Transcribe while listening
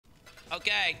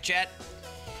Okay, chat.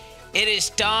 It is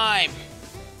time.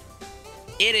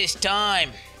 It is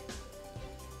time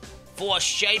for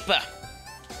Shaper.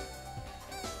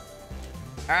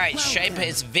 Alright, Shaper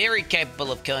is very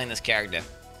capable of killing this character.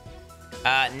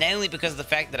 Namely because of the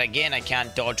fact that, again, I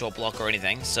can't dodge or block or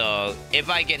anything. So, if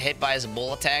I get hit by his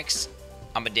ball attacks,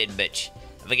 I'm a dead bitch.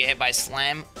 If I get hit by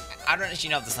slam, I don't actually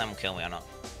know if the slam will kill me or not.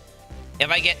 If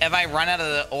I run out of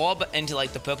the orb into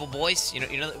like the purple boys, you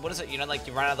know what is it? You know, like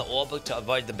you run out of the orb to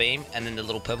avoid the beam, and then the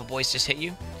little purple boys just hit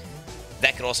you.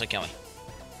 That could also kill me.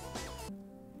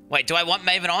 Wait, do I want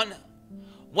Maven on?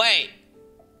 Wait,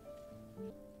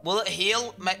 will it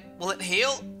heal? Will it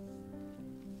heal?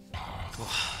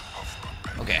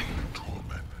 Okay.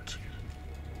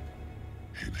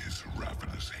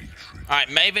 All right,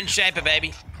 Maven Shaper,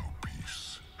 baby.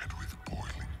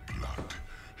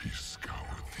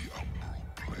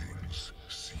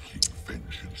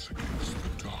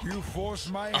 You force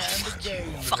my hand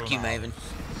again. Fuck you, Maven.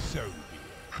 So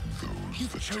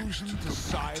you've chosen to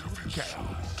side with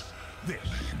chaos. This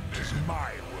is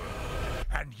my world,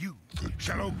 and you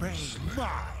shall obey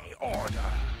my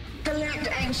order. Collect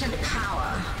ancient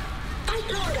power.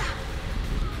 Fight order.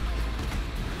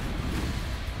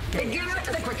 Begin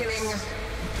the quickening.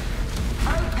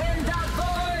 Open the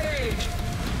void.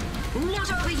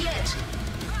 Not over yet.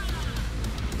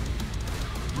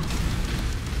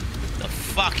 The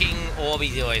fucking Orby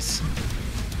boys.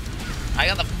 I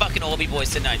got the fucking Orby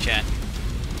boys tonight, chat.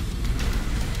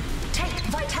 Take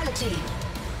vitality.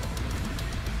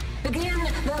 Begin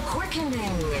the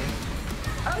quickening.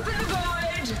 Open the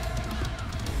void.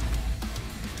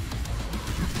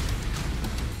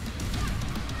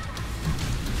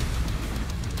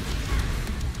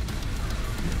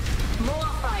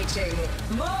 More fighting.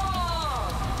 More.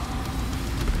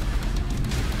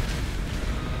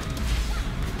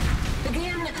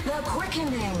 Begin the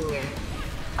quickening.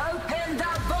 Open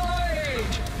the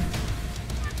void.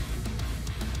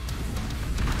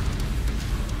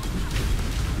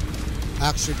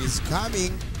 Action is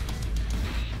coming.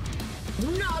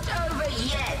 Not over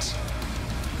yet.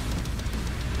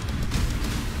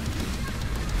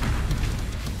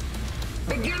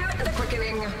 Begin the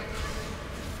quickening.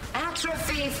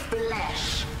 Atrophy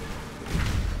flesh.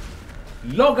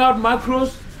 Log out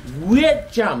macros.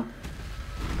 Weird jump.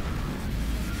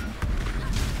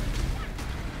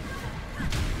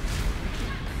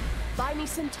 Buy me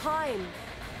some time.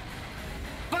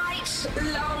 Fight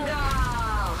longer.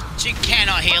 She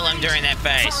cannot heal him during that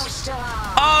phase. Faster.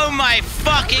 Oh my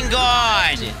fucking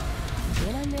god!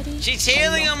 When I'm ready, She's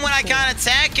healing him when I can't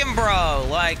attack him, bro.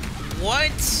 Like,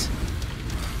 what?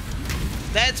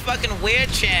 That's fucking weird,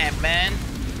 champ, man.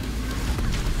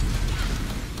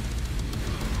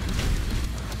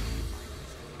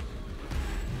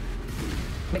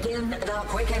 Begin the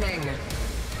quickening.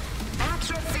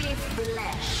 Atrophy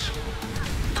flesh.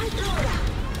 Fight order.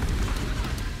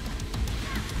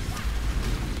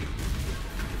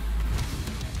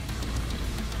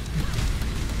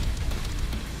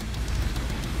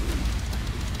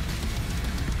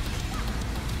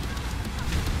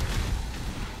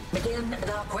 Begin the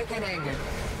quickening.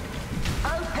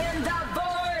 Open the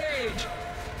void.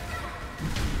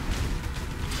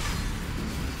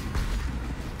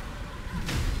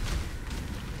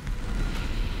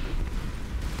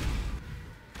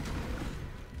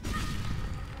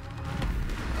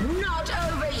 Not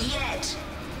over yet.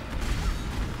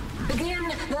 Begin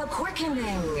the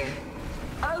quickening.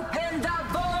 Open the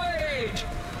void.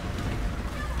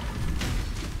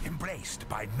 Embraced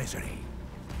by misery.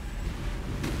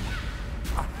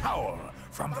 A howl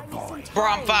from the void. Bro,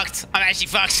 I'm fucked. I'm actually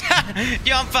fucked.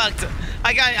 Yo, I'm fucked.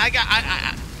 I'm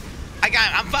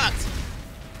fucked.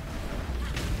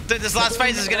 Dude, this last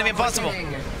phase is gonna be impossible.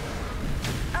 Open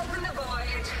the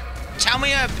void. Tell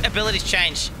me her abilities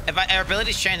change. If her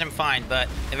abilities change, I'm fine. But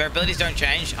if her abilities don't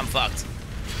change, I'm fucked.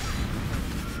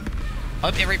 I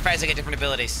hope every phase I get different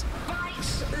abilities.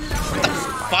 What the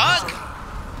fuck?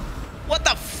 What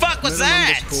the fuck was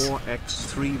that?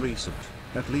 X3 recent.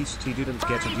 At least he didn't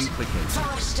get a duplicate.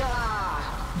 Faster.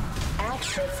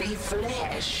 Atrophy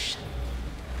flesh.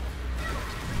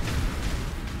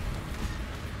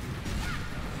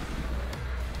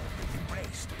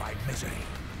 Embraced by misery.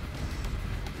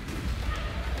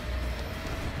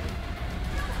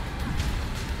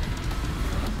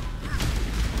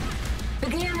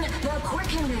 Begin the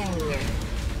quickening.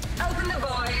 Open the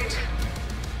void.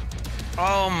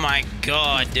 Oh my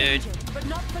god, dude. but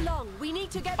not for long. We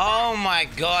need to get Oh my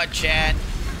god, Chad.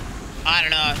 I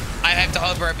don't know. I have to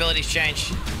hope her abilities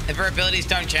change. If her abilities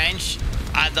don't change,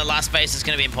 the last phase is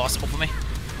going to be impossible for me.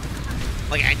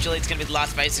 Like, actually, it's gonna be the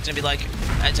last phase. It's gonna be like,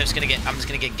 I'm just gonna get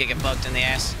giga fucked in the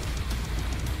ass.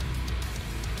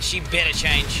 She better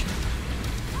change.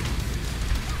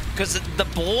 Because the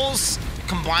balls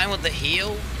combined with the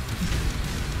heal,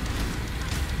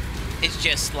 it's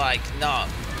just like, no.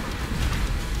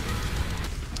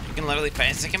 You can literally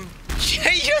fancy him.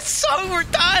 You're so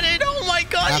retarded. Oh my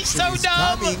god, you're so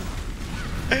dumb. Coming.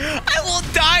 I will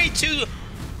die to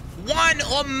one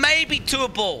or maybe two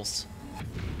balls.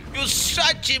 You're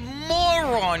such a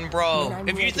moron, bro.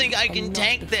 If you think I can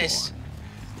tank this,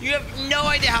 you have no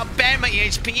idea how bad my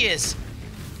HP is.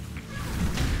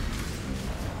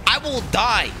 I will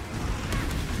die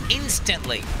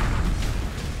instantly.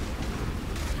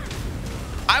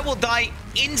 I will die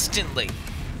instantly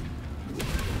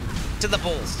to the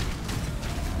bulls.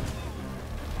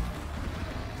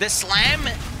 The slam,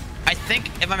 I think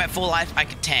if I'm at full life, I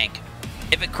could tank.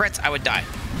 If it crits, I would die.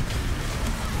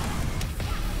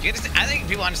 I think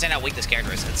people understand how weak this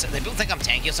character is. People think I'm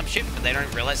tanky or some shit, but they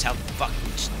don't realize how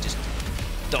fucking just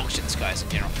dog shit this guy is in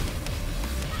general.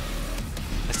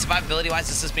 Like, survivability-wise,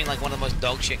 this has been like one of the most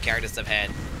dog shit characters I've had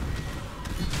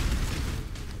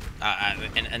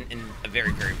in a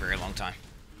very, very, very long time.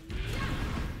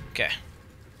 Okay.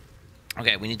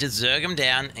 Okay, we need to zerg him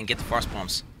down and get the frost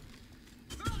bombs.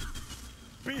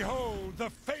 Behold the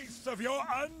face of your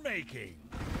unmaking.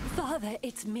 Father,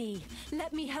 it's me.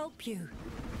 Let me help you.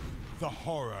 The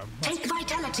horror must... Take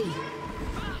vitality.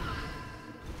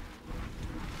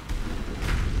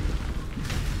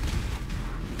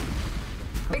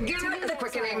 Begin the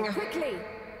quickening. Quickly.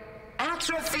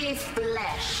 Atrophy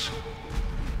flesh.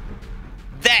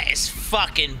 That is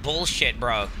fucking bullshit,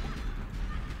 bro.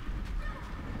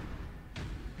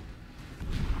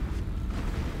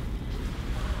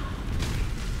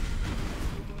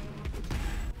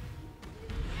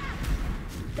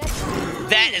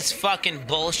 That is fucking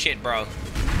bullshit, bro.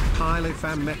 Highly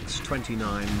Famex 29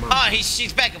 months. Oh,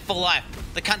 she's back at full life.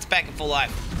 The cunt's back at full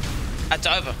life. That's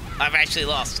over. I've actually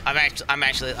lost.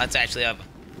 It's actually over.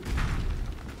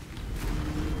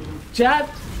 Chat.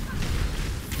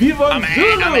 Viva I'm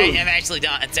Zulu. actually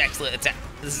done.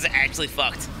 This is actually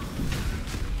fucked.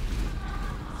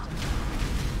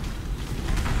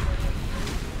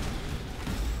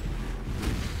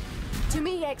 To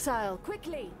me, exile.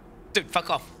 Quickly. Dude, fuck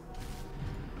off.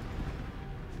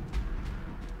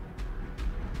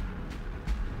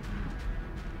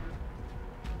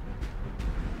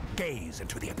 Gaze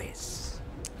into the abyss.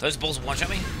 Those bulls one-shot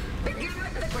me? Begin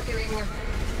the quickening.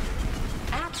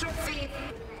 Atrophy.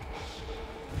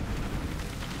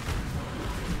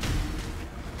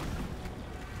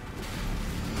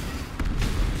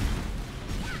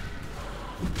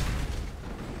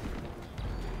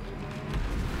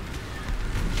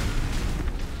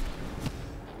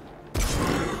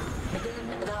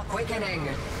 Begin the quickening.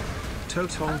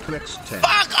 Total to X10.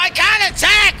 Fuck! I can't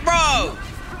attack, bro!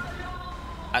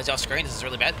 He's off screen. This is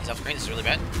really bad. He's off screen. This is really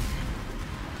bad.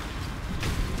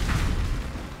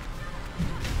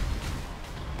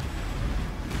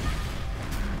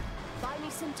 Buy me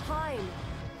some time.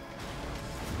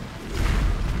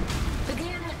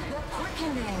 Begin the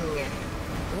quickening.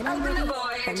 When I'm Open the ready,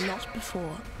 void. and not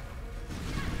before.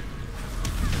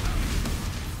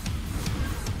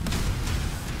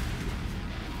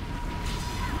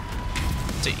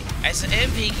 So, as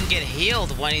if he can get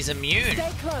healed when he's immune.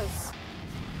 Stay close.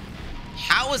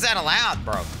 How is that allowed,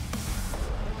 bro?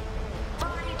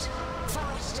 Fight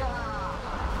faster.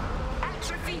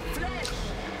 Atrophy flesh.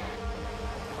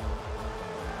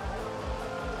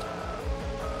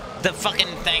 The fucking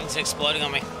thing's exploding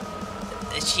on me.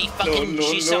 She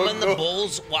summoned the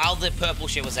balls while the purple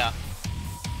shit was out.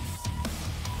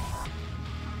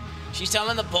 She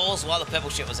summoned the balls while the purple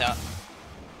shit was out.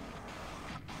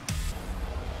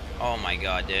 Oh my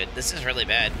god, dude. This is really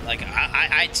bad. Like,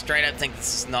 I straight up think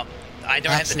this is not... I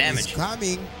don't have the damage.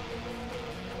 Coming.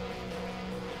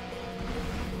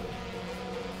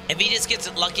 If he just gets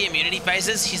lucky immunity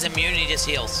phases, his immunity just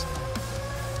heals.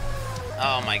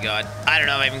 Oh my god. I don't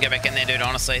know if I even go back in there, dude,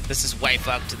 honestly. This is way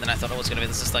fucked than I thought it was gonna be.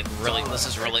 This is like really, this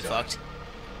is really fucked.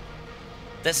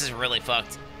 This is really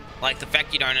fucked. Like, the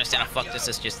fact you don't understand how fucked this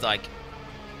is just like...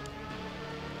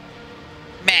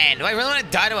 Man, do I really want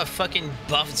to die to a fucking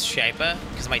buffed shaper?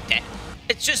 Because my dad...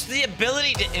 It's just the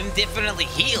ability to indefinitely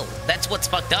heal. That's what's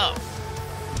fucked up.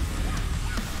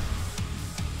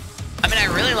 I mean, I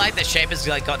really like that Shaper's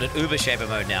like got an Uber Shaper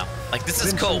mode now. Like, this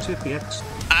is cool.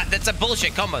 That's a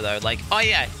bullshit combo though. Like, oh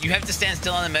yeah, you have to stand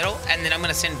still in the middle, and then I'm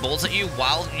gonna send balls at you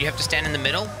while you have to stand in the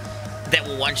middle. That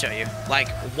will one-shot you. Like,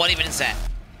 what even is that?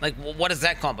 Like, what is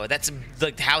that combo? That's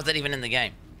like, how is that even in the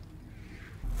game?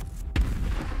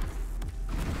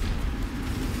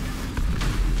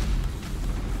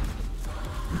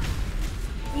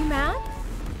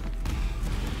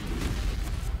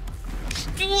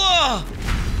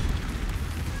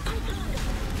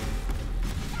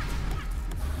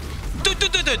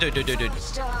 dude.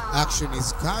 Action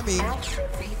is coming.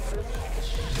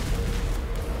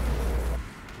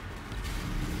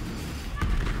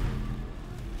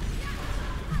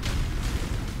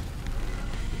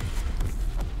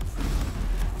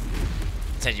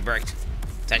 It's actually bricked.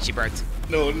 It's actually bricked.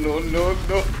 No.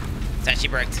 It's actually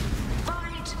bricked.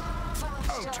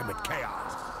 Ultimate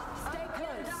chaos.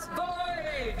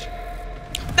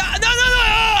 No!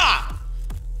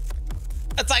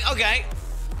 It's like, okay.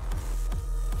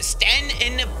 Stand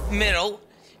in the middle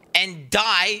and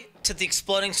die to the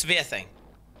exploding sphere thing.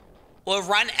 Or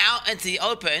run out into the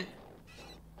open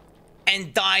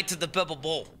and die to the purple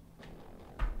ball.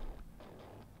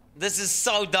 This is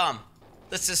so dumb.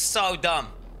 This is so dumb.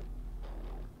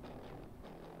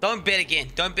 Don't bet again.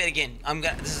 Don't bet again.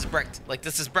 This is bricked. Like,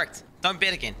 this is bricked. Don't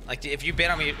bet again. Like, if you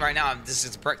bet on me right now, this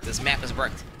is bricked. This map is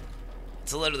bricked.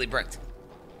 It's literally bricked.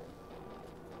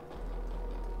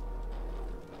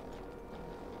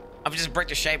 I've just bricked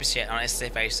the shape shit on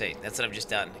SSFHC. That's what I've just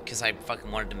done. Because I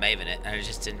fucking wanted to Maven it, and I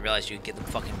just didn't realize you could get the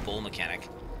fucking ball mechanic.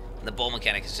 And the ball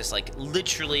mechanic is just, like,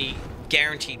 literally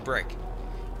guaranteed brick.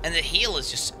 And the heal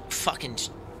is just fucking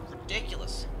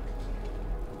ridiculous.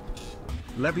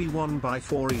 Levy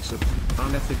 1/4 ESUP.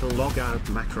 Unethical logout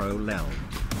macro lel.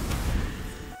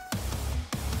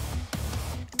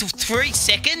 3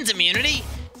 seconds immunity?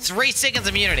 3 seconds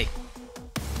immunity.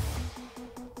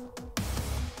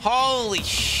 Holy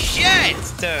shit,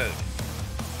 dude.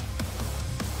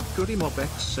 Goody Mob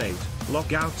X8.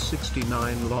 Logout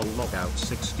 69 lol. Logout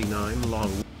 69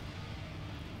 lol.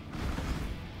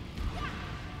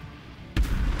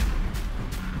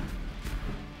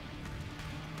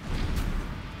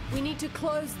 We need to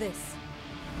close this.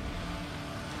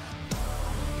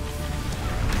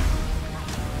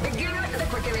 Begin the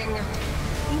quickening.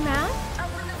 You mad?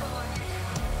 Open the void.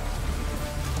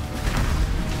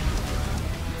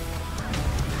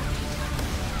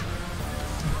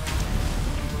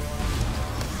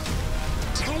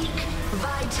 Take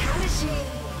vitality.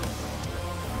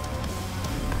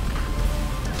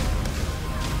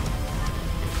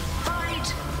 Fight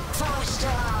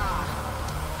faster.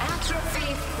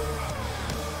 Atrophy.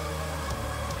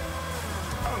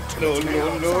 No.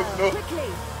 Quickly.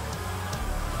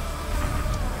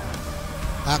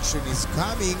 Action is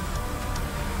coming.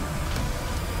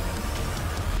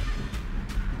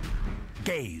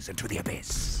 Gaze into the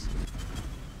abyss.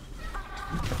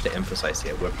 I have to emphasize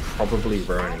here, we're probably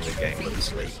ruining the game with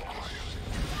sleep.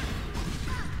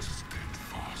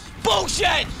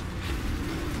 Bullshit!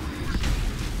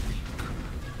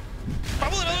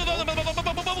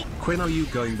 Quin, are you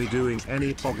going to be doing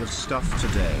any Poggers stuff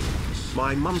today?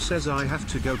 My mum says I have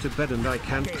to go to bed and I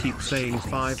can't keep saying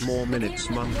 5 more minutes.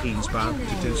 Mum, he's about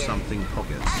to do something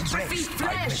Poggers. Atrophy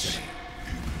flesh.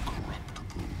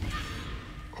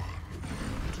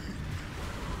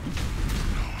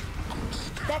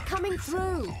 They're coming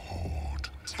through.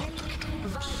 Take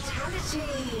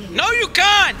vitality. No, you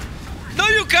can't! No,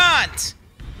 you can't!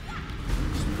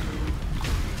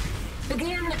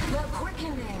 Begin the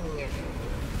quickening.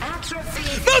 Atrophy.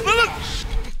 Look!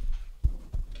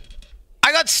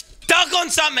 I got stuck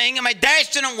on something and my dash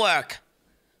didn't work.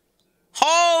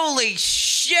 Holy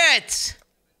shit!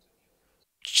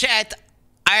 Chat,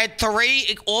 I had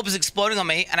 3 orbs exploding on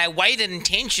me and I waited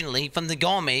intentionally for them to go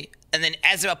on me, and then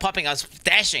as they were popping I was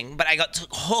dashing, but I got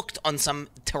hooked on some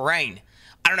terrain.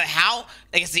 I don't know how.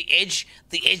 I guess the edge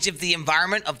of the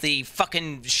environment of the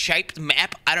fucking shaped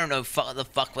map. I don't know the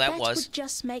fuck that was. That would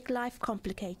just make life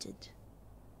complicated.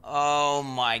 Oh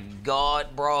my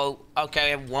god, bro. Okay, I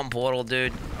have 1 portal,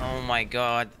 dude. Oh my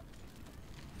god.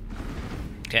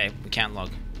 Okay, we can't log.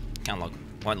 Can't log.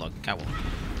 Won't log. Can't log.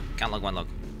 Can't log, won't log.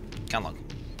 Can't log.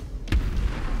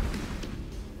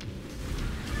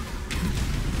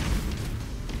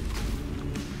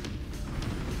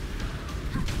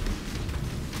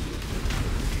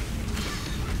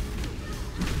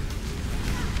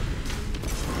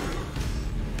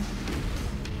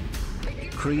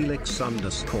 Krelix _. Open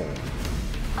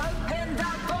the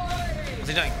void. What's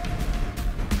he doing?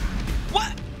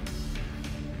 What?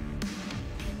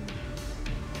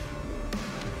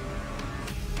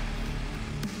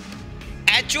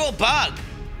 Actual bug.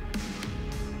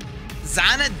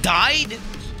 Zana died?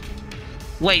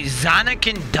 Wait, Zana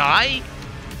can die?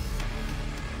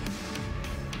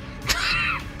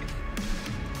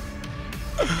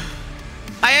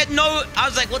 I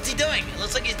was like, what's he doing? It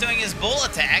looks like he's doing his ball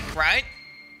attack, right?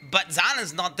 But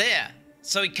Zana's not there.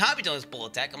 So he can't be doing his ball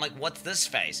attack. I'm like, what's this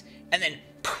phase? And then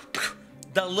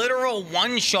the literal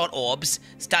one-shot orbs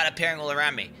start appearing all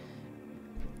around me.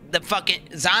 The fucking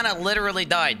Zana literally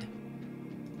died.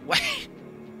 Wait.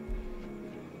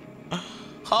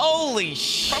 Holy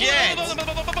shit!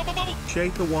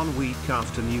 Shaper 1 week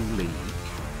after new league.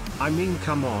 I mean,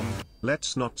 come on.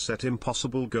 Let's not set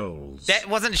impossible goals. That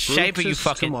wasn't Shaper, you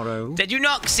fucking... Tomorrow. Did you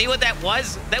not see what that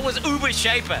was? That was Uber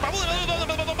Shaper.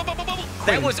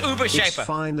 That was Uber Shaper. It's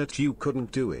fine that you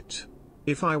couldn't do it.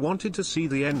 If I wanted to see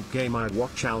the end game, I'd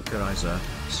watch Alkaiser,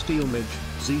 Steelmage,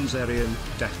 Zezerian,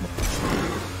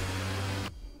 Deathmatch.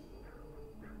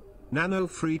 Nano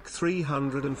Freak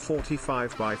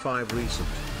 345 by 5 recent.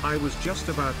 I was just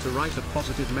about to write a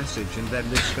positive message and then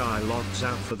this guy logs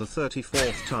out for the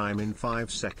 34th time in 5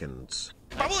 seconds.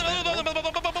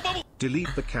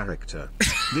 Delete the character.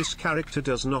 This character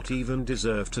does not even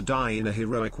deserve to die in a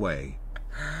heroic way.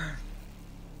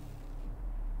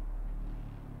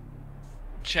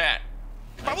 Chat.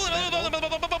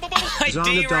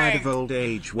 Zana died of old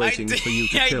age waiting for you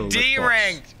to kill the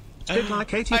boss. Spit like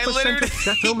 80% of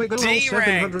chat Omega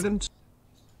 700 and...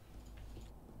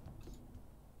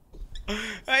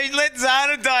 I let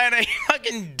Zana die and I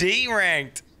fucking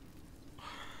D-ranked.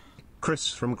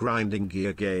 Chris from Grinding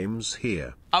Gear Games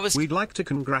here. We'd like to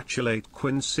congratulate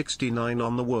Quin69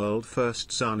 on the world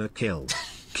first Zana kill.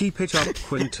 Keep it up,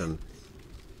 Quinton.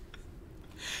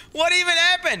 What even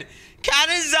happened? How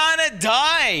did Zana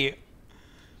die?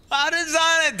 How did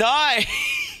Zana die?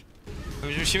 I'm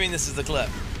assuming this is the clip.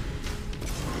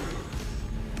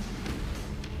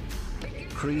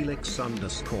 Krelix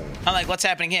 _ I'm like, what's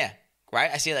happening here? Right?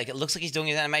 I see, like, it looks like he's doing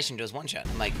his animation to his one shot.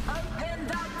 I'm like,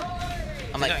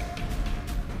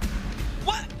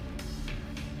 what?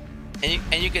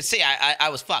 And you could see I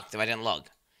was fucked if I didn't log.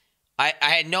 I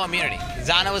had no immunity.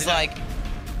 Zana was like,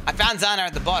 I found Zana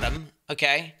at the bottom.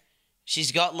 Okay,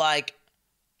 she's got like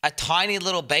a tiny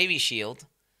little baby shield,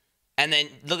 and then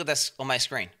look at this on my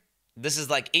screen. This is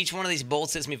like each one of these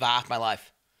balls hits me for half my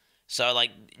life. So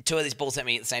like 2 of these balls hit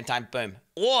me at the same time, boom.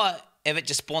 Or if it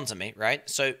just spawns on me, right?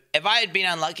 So if I had been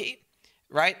unlucky,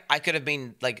 right, I could have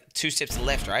been like 2 steps to the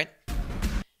left, right?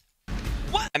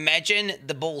 What? Imagine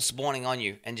the ball spawning on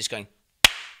you and just going,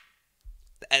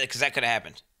 because that could have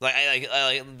happened. Like,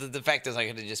 the fact is, I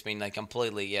could have just been like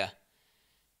completely, yeah.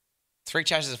 3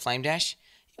 charges of flame dash.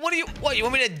 What you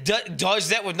want me to dodge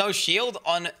that with no shield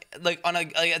on like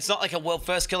it's not like a world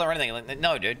first kill or anything. Like,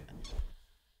 no, dude.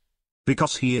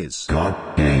 Because he is God.